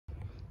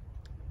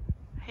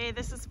Hey,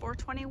 this is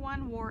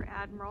 421 War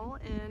Admiral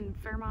in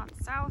Fairmont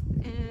South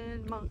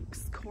in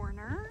Monk's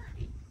Corner.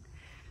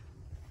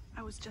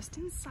 I was just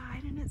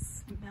inside and it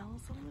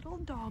smells a little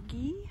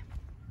doggy.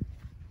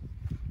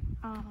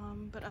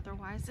 But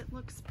otherwise it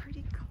looks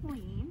pretty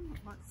clean.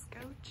 Let's go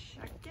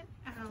check it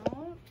out a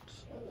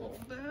little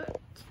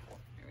bit.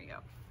 Here we go.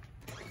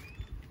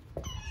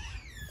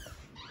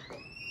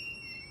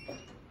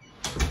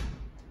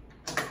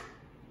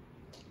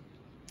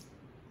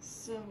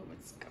 So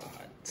it's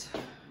got,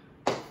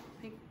 I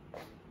think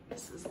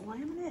this is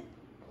laminate.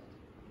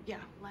 Yeah,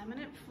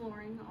 laminate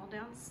flooring all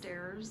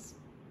downstairs.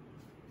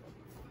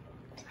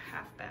 There's a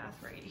half bath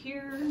right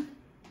here.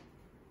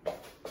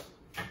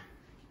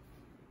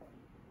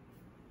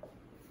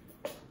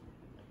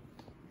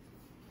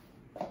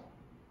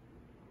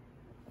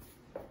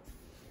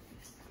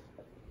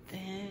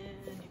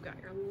 Then you've got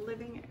your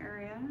living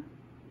area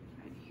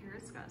right here.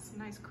 It's got some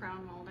nice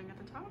crown molding at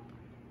the top.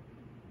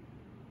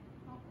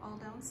 All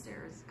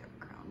downstairs, it's got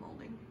crown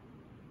molding.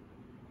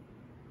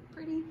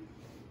 Pretty.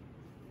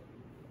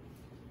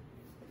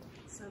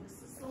 So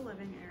this is the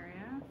living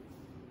area.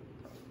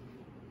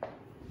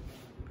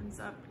 Opens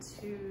up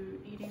to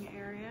eating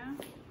area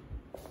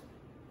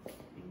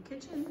and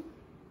kitchen.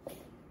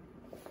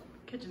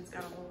 Kitchen's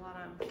got a lot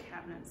of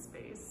cabinet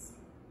space.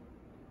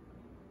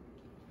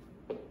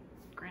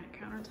 Granite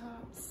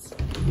countertops.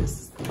 This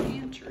is the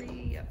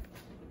pantry. Yep.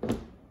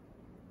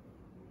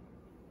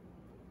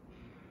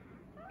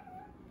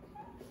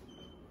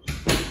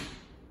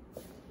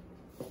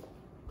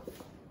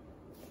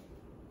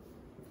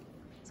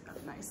 It's got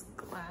a nice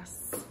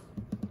glass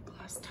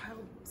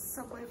tiled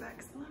subway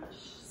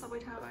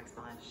tile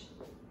backsplash.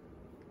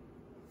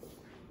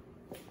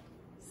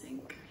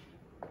 Sink.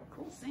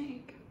 Cool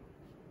sink.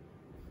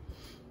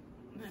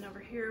 And then over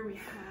here we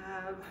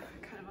have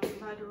kind of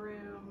a mud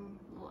room,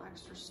 a little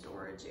extra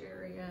storage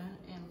area,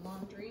 and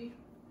laundry.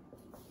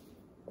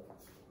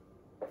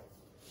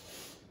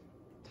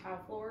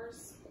 Tile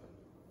floors.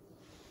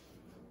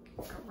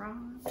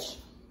 Garage.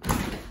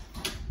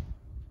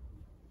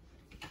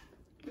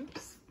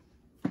 Oops.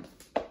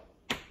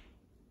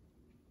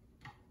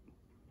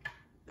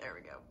 There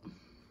we go.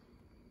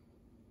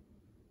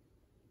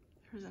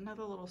 There's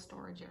another little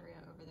storage area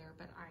over there,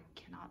 but I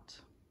cannot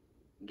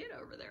get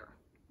over there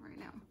right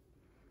now.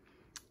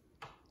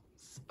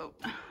 So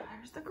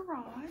there's the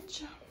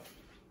garage.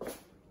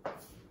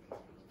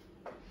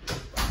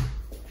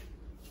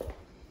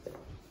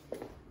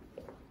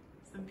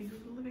 Some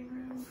beautiful living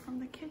room from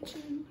the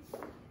kitchen.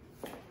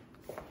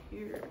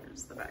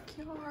 Here's the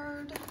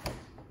backyard.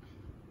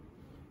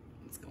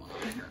 What's going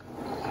on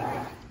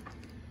here?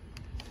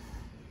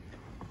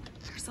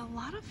 There's a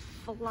lot of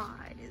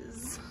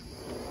flies.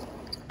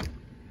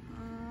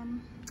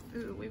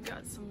 Ooh, we've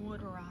got some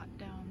wood rot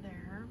down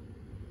there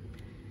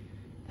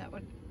that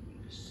would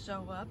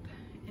show up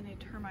in a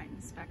termite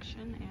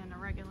inspection and a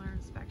regular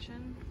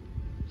inspection.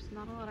 There's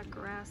not a lot of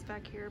grass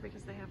back here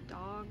because they have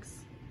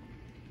dogs.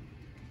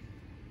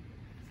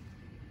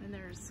 And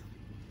there's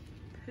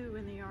poo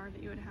in the yard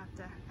that you would have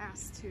to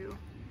ask to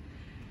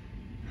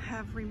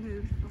have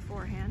removed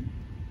beforehand.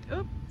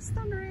 Oh, it's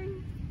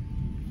thundering.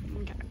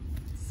 Okay,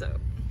 so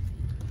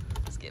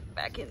let's get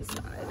back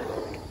inside.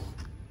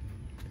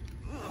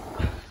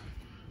 Ugh.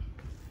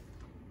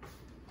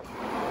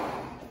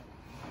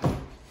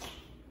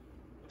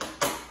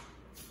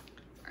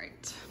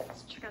 Alright,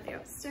 let's check out the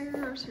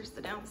upstairs. Here's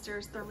the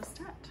downstairs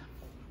thermostat.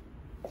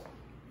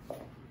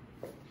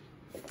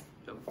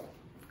 Oh,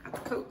 got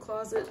the coat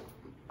closet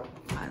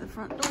by the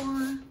front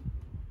door.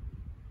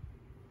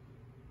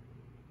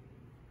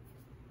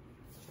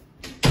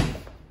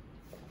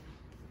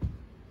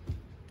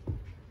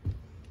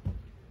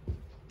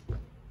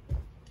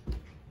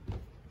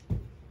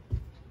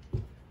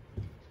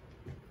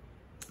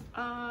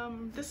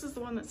 This is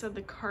the one that said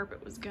the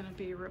carpet was gonna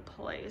be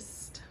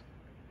replaced.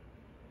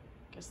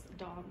 Guess the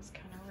dogs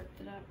kind of ripped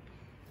it up.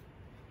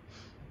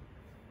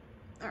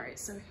 All right,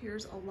 so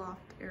here's a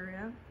loft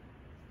area.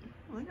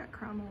 Well, they got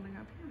crown molding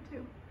up here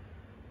too.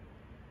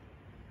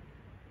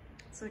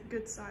 It's a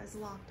good sized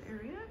loft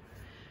area.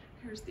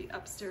 Here's the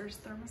upstairs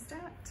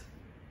thermostat.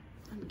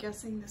 I'm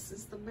guessing this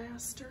is the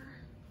master.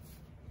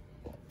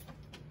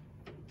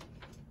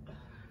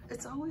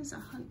 It's always a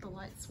hunt the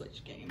light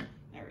switch game.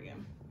 There we go.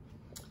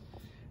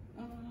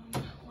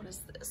 What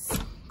is this?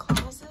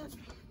 Closet?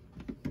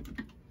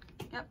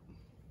 Yep.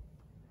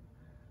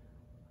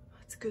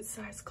 It's a good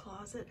sized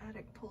closet.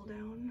 Attic pull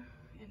down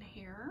in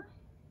here.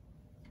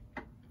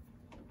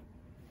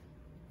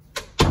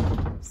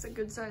 It's a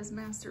good sized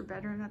master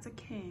bedroom. That's a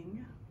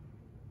king.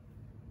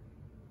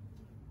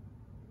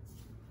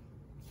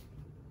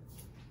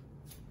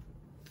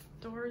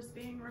 Doors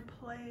being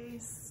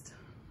replaced.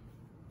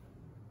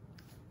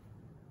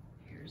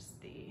 Here's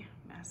the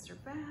master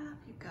bath.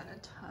 You've got a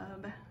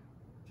tub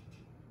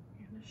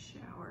and a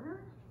shower.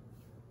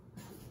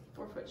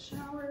 4-foot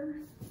shower.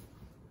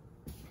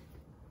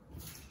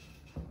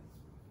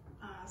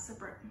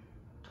 Separate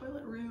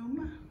toilet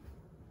room.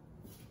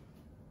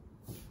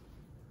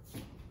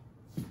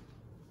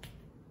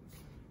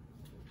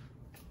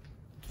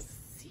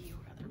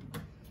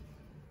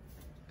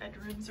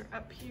 Bedrooms are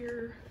up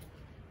here.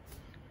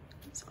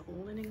 It's a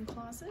linen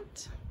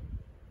closet.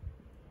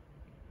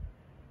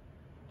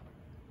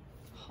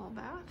 Hall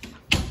bath.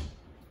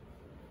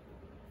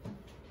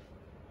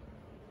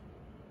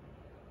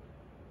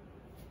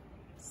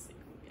 Let's see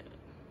if we can get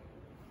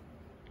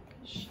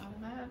a shot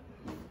of that.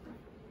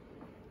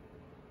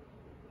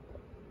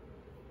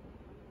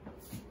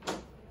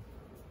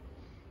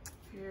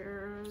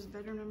 Here's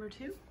bedroom number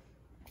 2.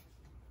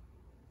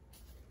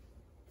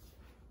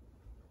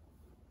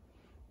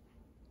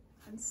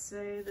 I'd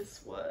say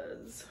this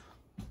was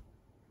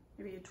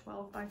maybe a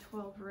 12 by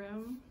 12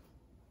 room.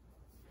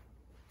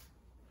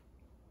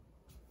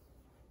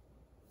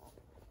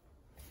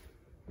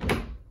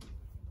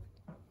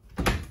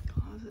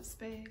 Closet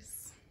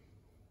space.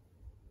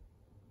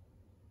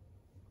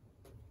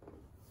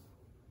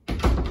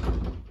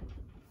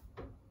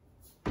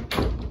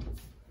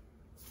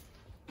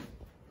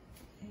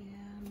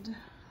 And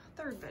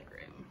third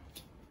bedroom.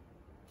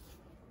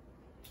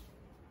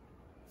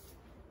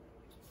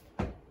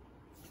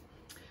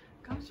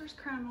 Gosh, there's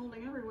crown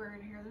molding everywhere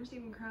in here. There's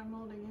even crown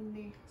molding in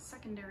the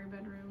secondary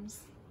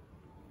bedrooms.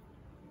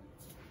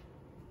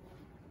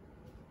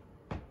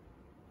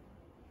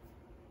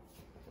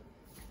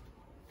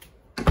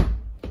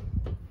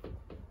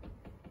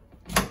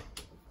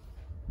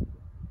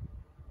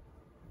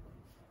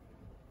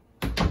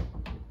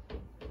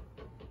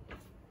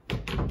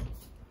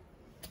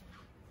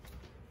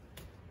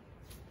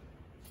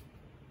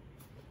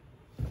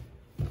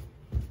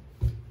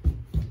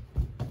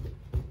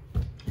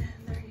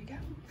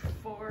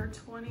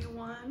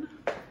 $421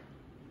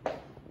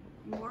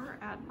 more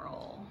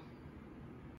Admiral.